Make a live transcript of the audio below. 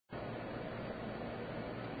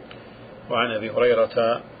وعن أبي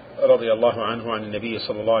هريرة رضي الله عنه عن النبي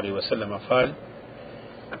صلى الله عليه وسلم قال: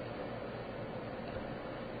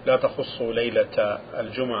 لا تخصوا ليلة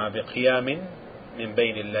الجمعة بقيام من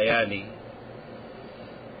بين الليالي،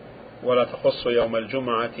 ولا تخصوا يوم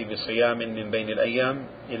الجمعة بصيام من بين الأيام،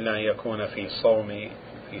 إلا أن يكون في صوم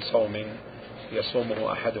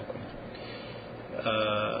يصومه أحدكم.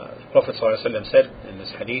 Prophet ﷺ said in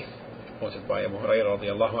this hadith quoted by Abu Hurairah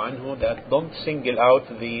radiallahu anhu that don't single out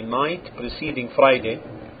the night preceding Friday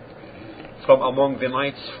from among the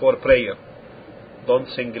nights for prayer. Don't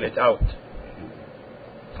single it out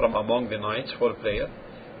from among the nights for prayer,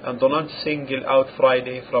 and do not single out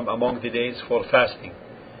Friday from among the days for fasting,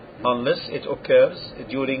 unless it occurs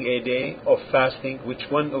during a day of fasting which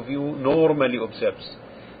one of you normally observes.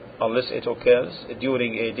 Unless it occurs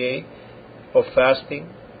during a day of fasting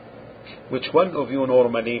which one of you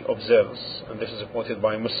normally observes. And this is quoted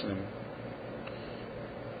by Muslim.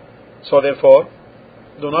 So therefore,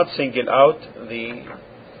 do not single out the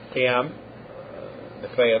qiyam, the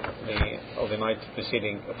prayer of the night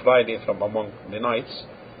preceding Friday from among the nights,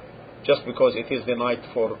 just because it is the night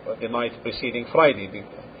preceding Friday.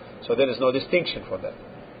 So there is no distinction for that.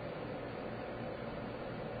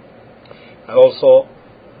 And also,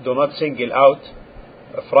 do not single out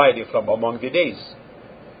Friday from among the days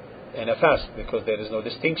in a fast, because there is no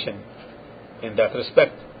distinction in that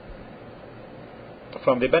respect.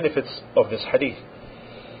 From the benefits of this hadith,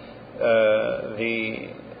 the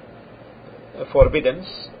forbiddance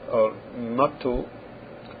or not to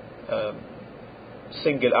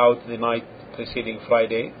single out the night preceding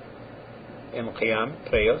Friday in qiyam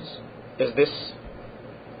prayers. Is this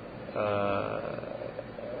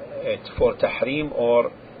it for tahrim,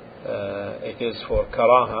 or it is for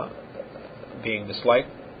karaha, being disliked?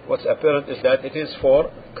 What's apparent is that it is for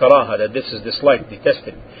karaha, that this is disliked,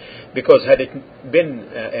 detested, because had it been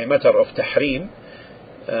a matter of tahrim,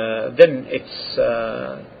 then its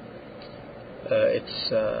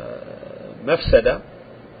mafsada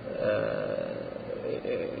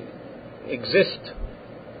exist,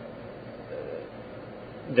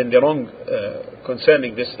 then the wrong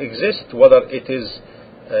concerning this exists, whether it is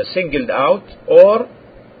singled out or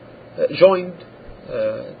joined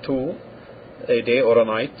to a day or a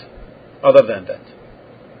night other than that.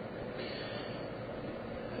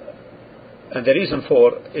 And the reason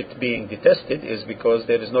for it being detested is because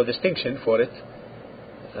there is no distinction for it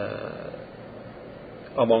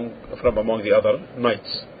from among the other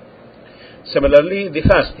nights. Similarly, the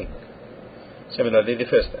fasting.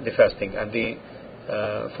 And the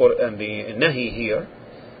nahi here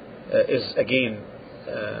is again,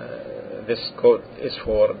 this quote is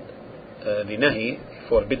for the nahi,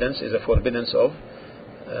 forbiddance is a forbiddance of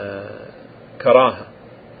karaha,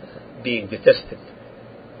 being detested,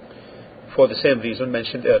 for the same reason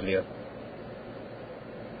mentioned earlier.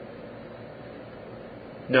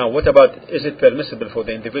 Now, what about, is it permissible for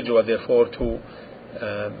the individual therefore to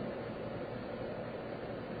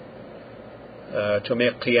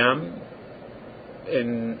make qiyam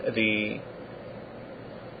in the,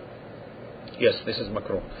 yes, this is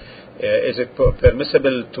makruh. Is it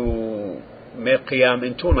permissible to make qiyam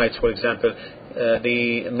in two nights, for example,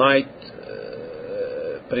 the night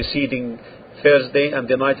preceding Thursday and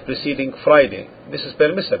the night preceding Friday? This is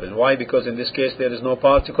permissible. Why? Because in this case there is no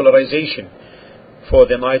particularization for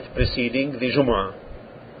the night preceding the Jum'ah.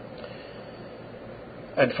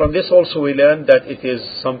 And from this also we learn that it is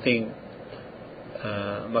something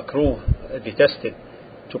makruh, detested,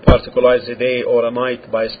 to particularize a day or a night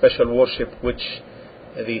by special worship which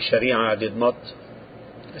the Sharia did not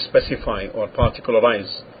specify or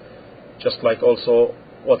particularize, just like also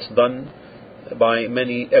what's done by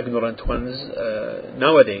many ignorant ones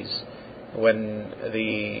nowadays, when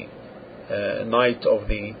the night of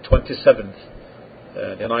the 27th,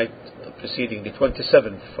 the night preceding the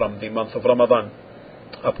 27th from the month of Ramadan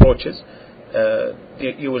approaches,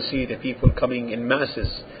 you will see the people coming in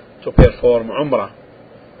masses to perform Umrah.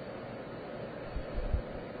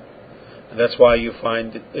 And that's why you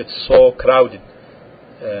find it's so crowded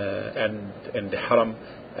and in the Haram,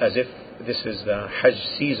 as if this is the Hajj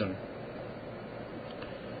season.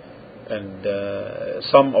 And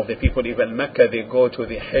some of the people, even in Mecca, they go to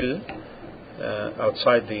the hill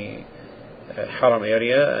outside the Haram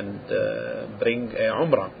area and bring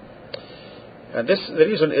Umrah. And the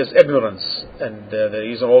reason is ignorance, and the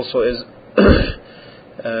reason also is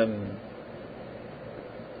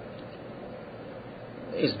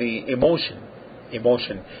is the emotion,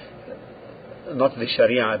 not the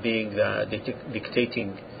Sharia being the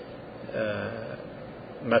dictating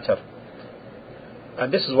matter.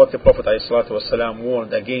 And this is what the Prophet ﷺ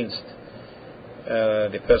warned against,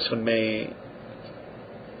 the person may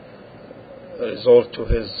resort to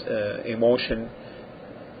his emotion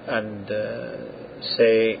and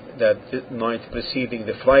say that the night preceding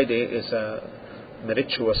the Friday is a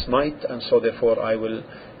meritorious night, and so therefore I will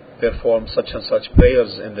perform such and such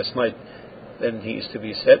prayers in this night. Then he is to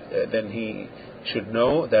be said, then he should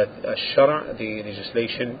know that Shara, the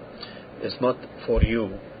legislation, is not for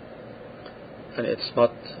you, and it's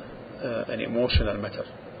not an emotional matter.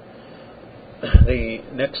 The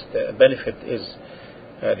next benefit is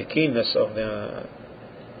the keenness of the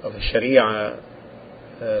Sharia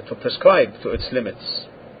to prescribe to its limits,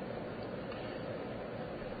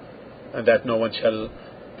 and that no one shall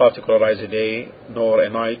particularize a day nor a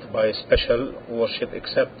night by special worship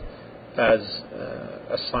except as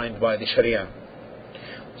assigned by the Sharia,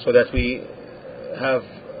 so that we have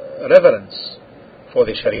reverence for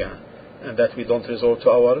the Sharia and that we don't resort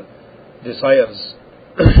to our desires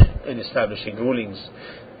in establishing rulings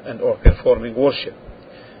and or performing worship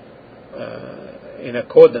in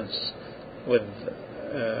accordance with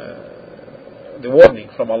the warning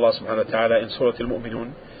from Allah subhanahu wa ta'ala in Surah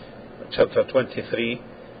Al-Mu'minun, chapter 23,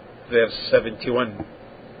 verse 71.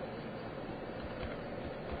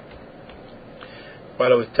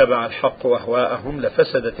 وَلَوْ اتَّبَعَ الْحَقُّ أَهْوَاءَهُمْ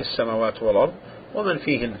لَفَسَدَتِ السَّمَاوَاتُ وَالْأَرْضُ وَمَنْ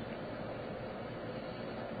فِيهِنَّ.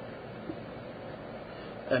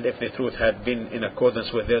 And if the truth had been in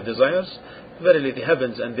accordance with their desires, verily the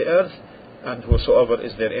heavens and the earth and whosoever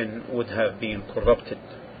is therein would have been corrupted.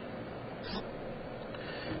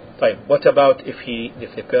 What about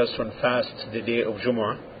if the person fasts the day of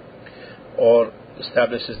Jumu'ah, or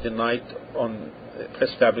establishes the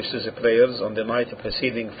prayers on the night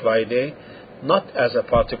preceding Friday, not as a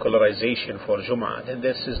particularization for Jumu'ah? Then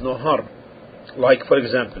this is no harm. Like, for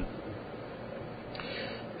example,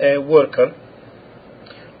 a worker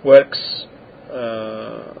works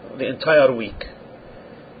the entire week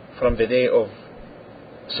from the day of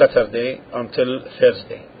Saturday until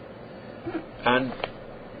Thursday, and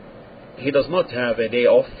he does not have a day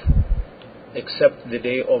off except the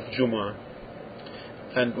day of Jumu'ah,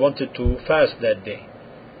 and wanted to fast that day.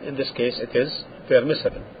 In this case it is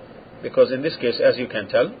permissible, because in this case, as you can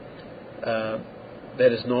tell,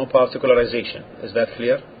 there is no particularization. Is that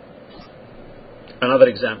clear? Another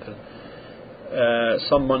example,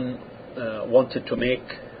 someone wanted to make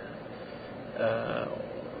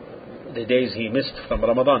the days he missed from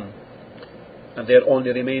Ramadan, and there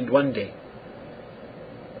only remained one day,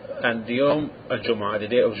 and the Yom al-Jumu'ah, the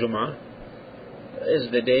day of Jumu'ah,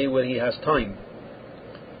 is the day where he has time,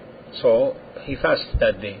 so he fasts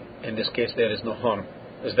that day. In this case there is no harm.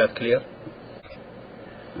 Is that clear?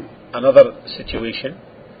 Another situation,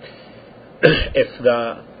 if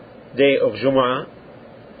the day of Jumu'ah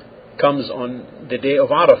comes on the day of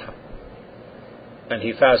Arafah, and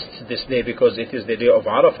he fasts this day because it is the day of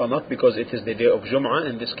Arafah, not because it is the day of Jumu'ah,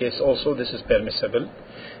 in this case also this is permissible,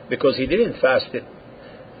 because he didn't fast it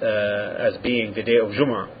as being the day of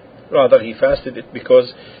Jumu'ah. Rather, he fasted it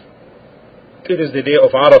because it is the day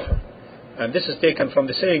of Arafah. And this is taken from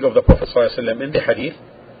the saying of the Prophet ﷺ in the hadith,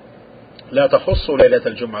 لا تخصوا ليلة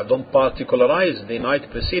الجمعة, don't particularize the night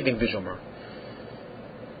preceding the Jumu'ah.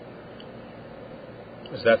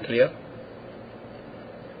 Is that clear?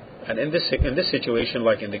 And in this situation,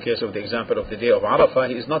 like in the case of the example of the day of Arafah,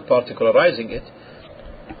 he is not particularizing it.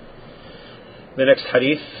 The next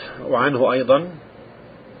hadith, وعنه أيضا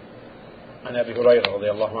عن أبي هريرة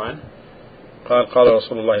رضي الله عنه قال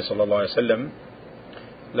رسول الله صلى الله عليه وسلم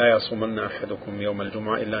لا يصومن أحدكم يوم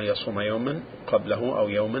الجمعة إلا يصوم يوما قبله أو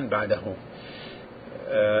يوما بعده.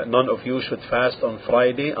 None of you should fast on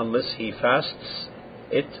Friday unless he fasts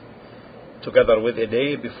it together with a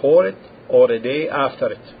day before it or a day after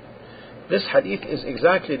it. This hadith is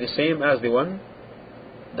exactly the same as the one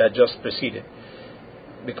that just preceded,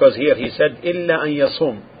 because here he said إلا أن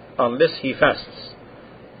يصوم, unless he fasts.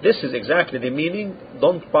 This is exactly the meaning.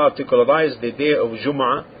 Don't particularize the day of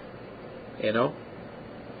Jumu'ah,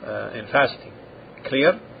 in fasting.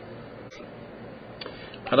 Clear?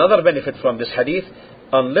 Another benefit from this hadith,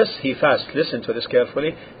 unless he fasts, listen to this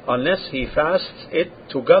carefully, unless he fasts it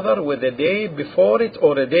together with a day before it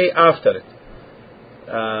or a day after it.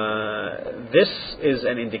 This is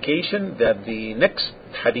an indication that the next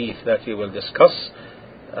hadith that we will discuss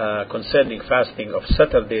concerning fasting of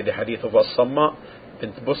Saturday, the hadith of As-Samma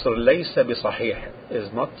bint Busr laysa bisahih,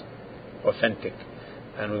 is not authentic,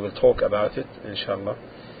 and we will talk about it inshallah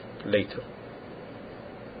later.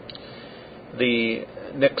 The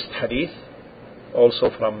next hadith, also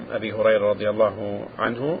from Abi Hurairah radiallahu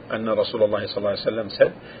anhu, أن رسول الله صلى الله عليه وسلم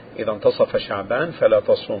said إذا انتصف شعبان فلا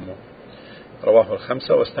تصوموا رواه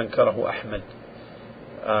الخمسة واستنكره أحمد.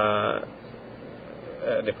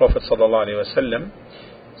 the Prophet ﷺ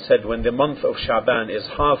said, when the month of Sha'ban is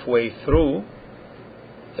halfway through,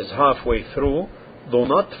 do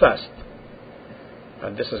not fast.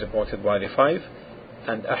 And this is reported by the 5,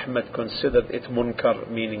 and Ahmad considered it munkar,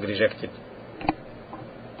 meaning rejected.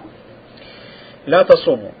 لا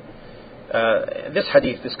تصوموا. This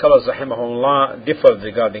hadith, the scholars rahimahullah differed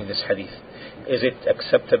regarding this hadith. Is it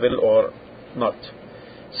acceptable or not?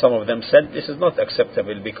 Some of them said this is not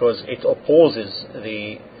acceptable because it opposes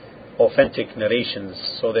the authentic narrations,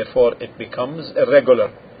 so therefore it becomes irregular.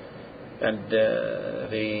 And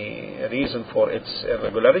the reason for its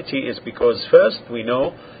irregularity is because first we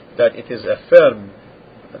know that it is affirmed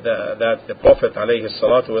that the Prophet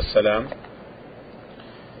ﷺ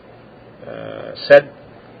said,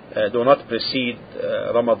 do not precede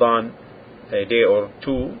Ramadan a day or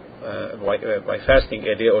two by fasting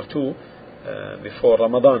a day or two before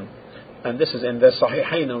Ramadan. And this is in the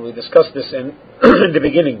Sahihain, and we discussed this in the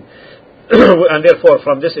beginning. And therefore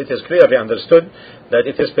from this it is clearly understood that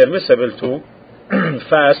it is permissible to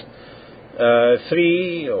fast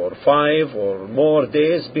 3 or 5 or more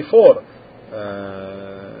days before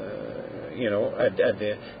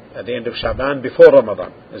at the end of Sha'ban, before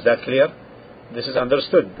Ramadan. Is that clear? This is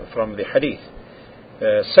understood from the hadith.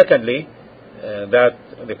 Secondly, that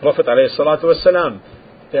the Prophet ﷺ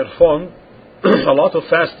performed a lot of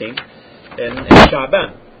fasting in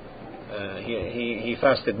Sha'ban. He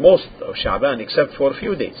fasted most of Sha'ban except for a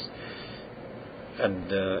few days. And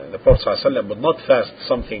the Prophet ﷺ would not fast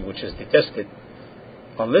something which is detested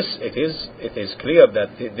unless it is clear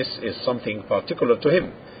that this is something particular to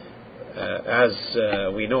him, as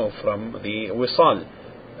we know from the wisal,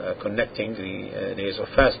 connecting the days of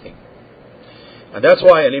fasting. And that's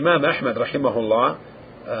why Imam Ahmad rahimahullah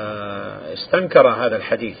istankara هذا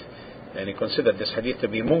الحديث, and he considered this hadith to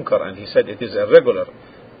be munkar, and he said it is irregular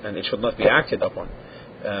and it should not be acted upon.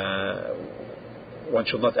 One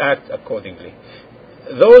should not act accordingly.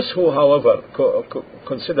 Those who, however,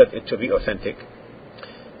 considered it to be authentic,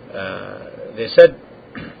 they said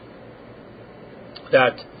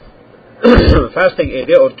that fasting a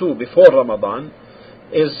day or two before Ramadan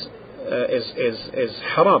is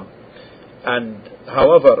haram, and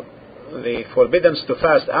however the forbiddance to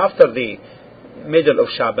fast after the middle of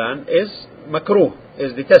Sha'ban is makruh,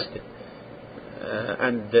 is detested.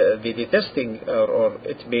 And the detesting or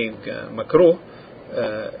it being makruh,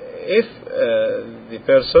 if the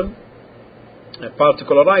person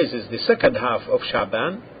particularizes the second half of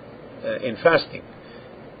Sha'ban in fasting.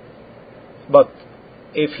 But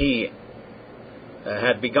if he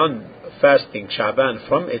had begun fasting Sha'ban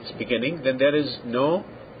from its beginning, then there is no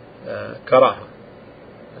karaha.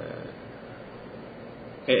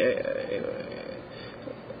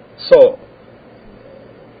 So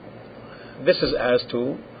this is as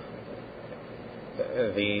to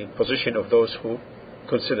the position of those who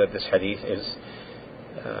consider this hadith is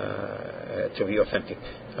to be authentic.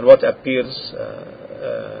 And what appears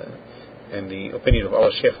in the opinion of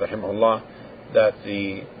our Shaykh rahimahullah, that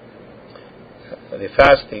the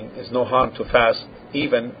fasting is no harm to fast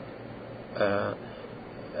even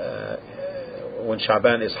when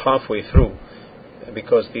Sha'ban is halfway through,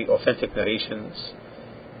 because the authentic narrations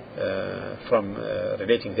from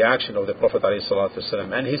relating the action of the Prophet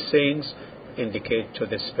ﷺ and his sayings indicate to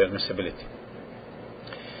this permissibility.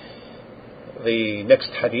 The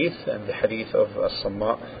next hadith, and the hadith of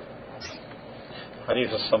As-Samma,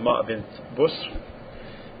 hadith As-Samma bint Busr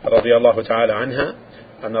رضي الله تعالى عنها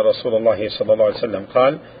أن رسول الله صلى الله عليه وسلم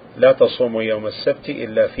قال: لا تصوموا يوم السبت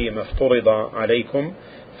إلا فيما افترض عليكم،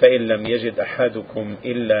 فإن لم يجد أحدكم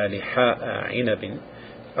إلا لحاء عنب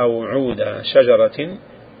أو عود شجرة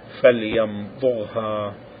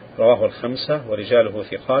فليمضغها. رواه الخمسة ورجاله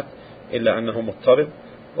ثقات إلا أنه مضطرب،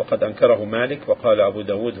 وقد أنكره مالك، وقال أبو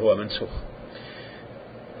داود هو منسوخ.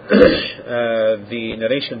 The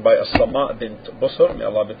narration by As-Samma bint Busr, may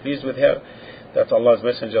Allah be pleased with her, that Allah's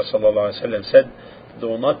Messenger sallallahu alaihi wasallam said,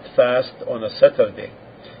 do not fast on a Saturday.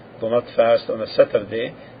 Do not fast on a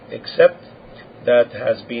Saturday except that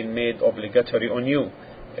has been made obligatory on you.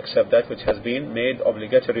 Except that which has been made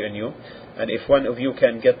obligatory on you. And if one of you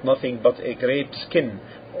can get nothing but a grape skin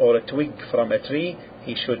or a twig from a tree,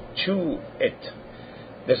 he should chew it.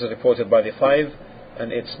 This is reported by the 5,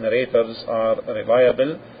 and its narrators are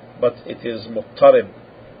reliable, but it is muttarib,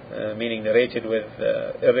 meaning narrated with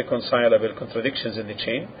irreconcilable contradictions in the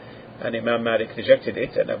chain. And Imam Malik rejected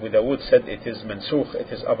it, and Abu Dawood said it is mansukh,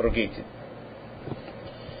 it is abrogated.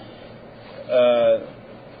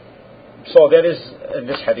 So there is, in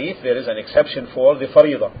this hadith, there is an exception for the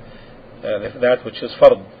faridah, that which is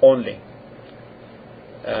fard only.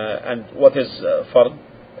 And what is fard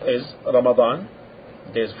is Ramadan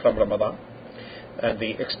days from Ramadan, and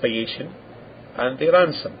the expiation and the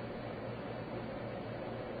ransom.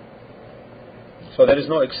 So there is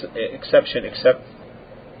no exception except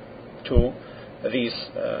to these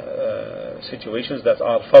situations that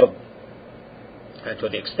are fard. And to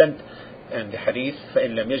the extent in the hadith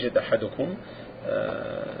فإن لم يجد أحدكم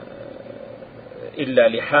إلا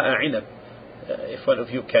لحاء عنب, if one of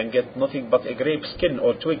you can get nothing but a grape skin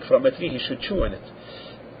or twig from a tree, he should chew on it.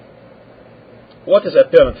 What is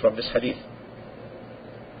apparent from this hadith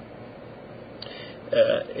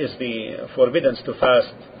is the forbiddance to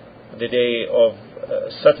fast the day of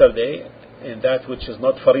Saturday in that which is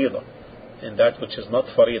not faridah,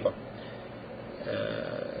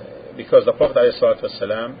 because the Prophet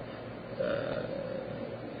ﷺ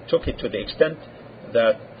took it to the extent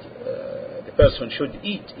that the person should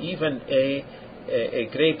eat even a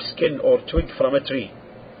grape skin or twig from a tree,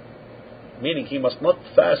 meaning he must not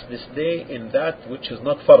fast this day in that which is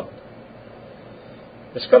not fard.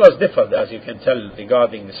 The scholars differed, as you can tell,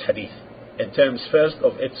 regarding this hadith, in terms first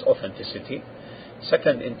of its authenticity,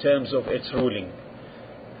 second in terms of its ruling.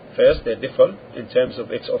 First, they differ in terms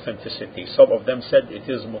of its authenticity. Some of them said it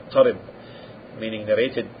is muttarib, meaning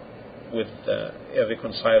narrated with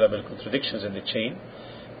irreconcilable contradictions in the chain,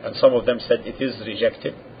 and some of them said it is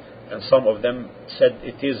rejected, and some of them said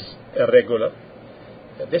it is irregular.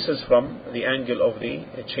 This is from the angle of the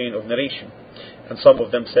chain of narration. And some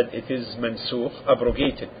of them said it is mansukh,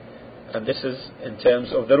 abrogated, and this is in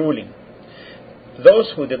terms of the ruling.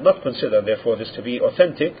 Those who did not consider therefore this to be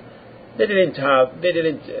authentic, they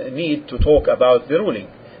didn't need to talk about the ruling,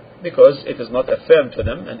 because it is not affirmed to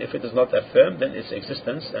them, and if it is not affirmed, then its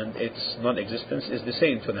existence and its non-existence is the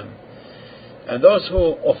same to them. And those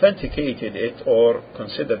who authenticated it or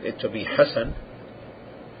considered it to be hasan,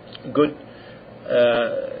 good,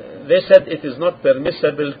 they said it is not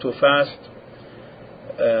permissible to fast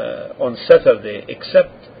on Saturday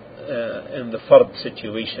except in the fard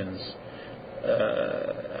situations.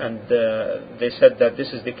 And they said that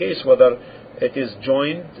this is the case whether it is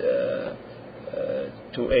joined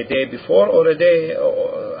to a day before or a day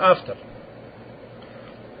after.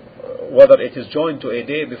 Whether it is joined to a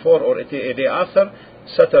day before or a day after,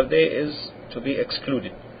 Saturday is to be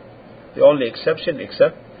excluded. The only exception the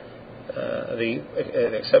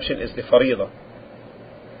exception is the faridah.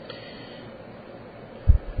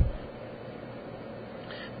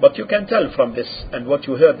 But you can tell from this and what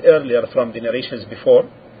you heard earlier from the narrations before,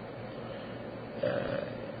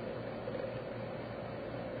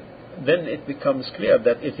 then it becomes clear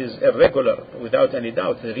that it is irregular without any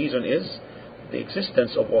doubt. The reason is the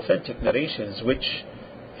existence of authentic narrations which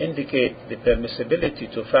indicate the permissibility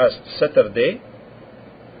to fast Saturday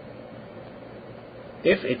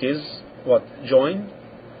if it is joined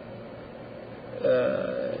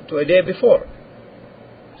to a day before.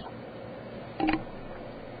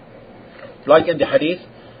 Like in the hadith,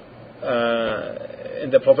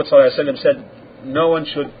 the Prophet ﷺ said, no one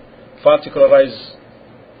should particularize,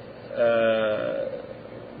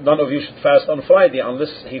 none of you should fast on Friday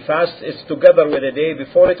unless he fasts is together with a day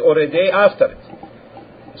before it or a day after it.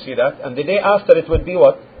 You see that? And the day after it would be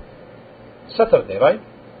what? Saturday, right?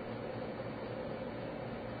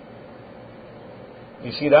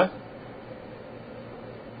 You see that?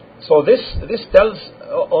 So this tells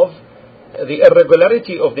of the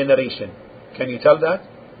irregularity of the narration. Can you tell that?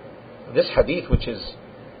 This hadith which is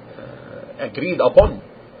agreed upon,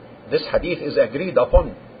 this hadith is agreed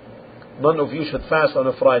upon. None of you should fast on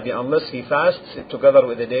a Friday unless he fasts it together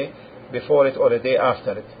with a day before it or a day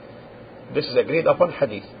after it. This is agreed upon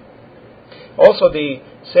hadith. Also the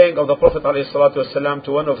saying of the Prophet ﷺ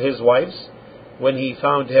to one of his wives when he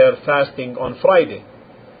found her fasting on Friday.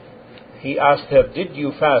 He asked her, did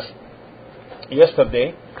you fast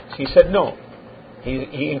yesterday? She said no.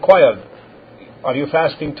 He inquired, are you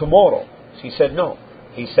fasting tomorrow? She said no.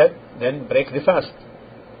 He said, then break the fast.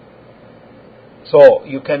 So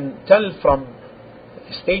you can tell from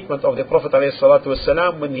the statement of the Prophet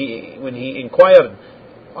ﷺ when he inquired,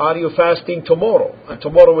 are you fasting tomorrow? And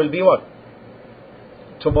tomorrow will be what?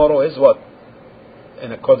 Tomorrow is what?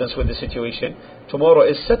 In accordance with the situation, tomorrow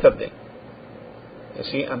is Saturday. You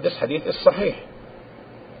see, and this hadith is sahih.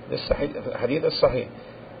 This hadith is sahih.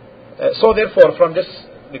 So therefore, from this,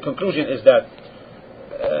 the conclusion is that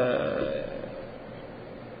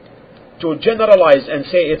to generalize and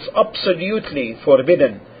say it's absolutely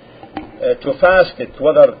forbidden to fast it,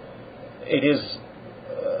 whether it is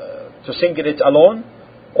to single it alone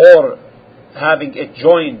or having it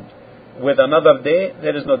joined with another day,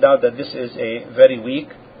 there is no doubt that this is a very weak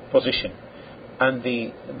position. And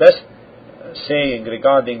the best saying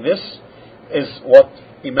regarding this is what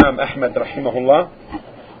Imam Ahmad rahimahullah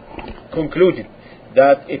concluded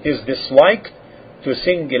that it is disliked to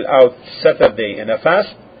single out Saturday in a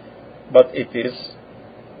fast, but it is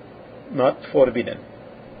not forbidden.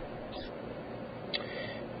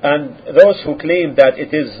 And those who claim that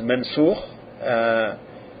it is mansukh,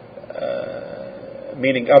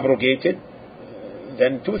 meaning abrogated,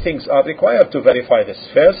 then two things are required to verify this.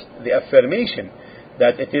 First, the affirmation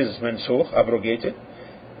that it is mansukh, abrogated,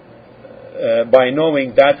 by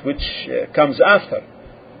knowing that which comes after,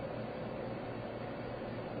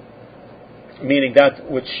 meaning that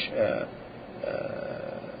which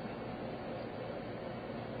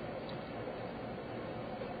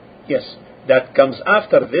that comes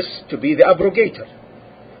after this to be the abrogator.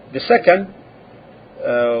 The second,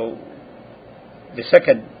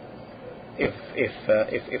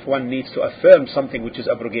 if one needs to affirm something which is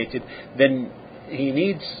abrogated, then he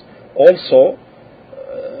needs also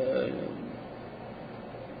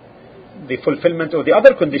the fulfillment of the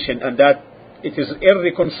other condition, and that it is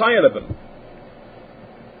irreconcilable.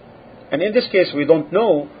 And in this case, we don't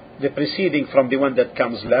know the preceding from the one that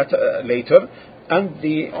comes later. And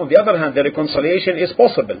on the other hand, the reconciliation is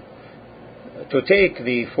possible, to take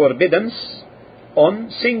the forbiddance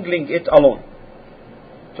on singling it alone,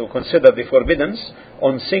 to consider the forbiddance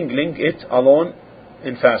on singling it alone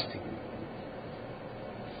in fasting.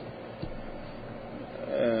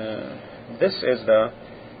 This is the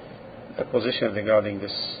position regarding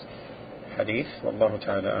this hadith. Wallahu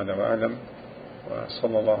ta'ala a'la wa a'lam, wa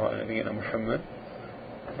sallallahu ala nabiyyina Muhammad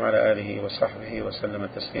wa ala alihi wa sahbihi wa sallama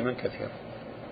tasliman kathira.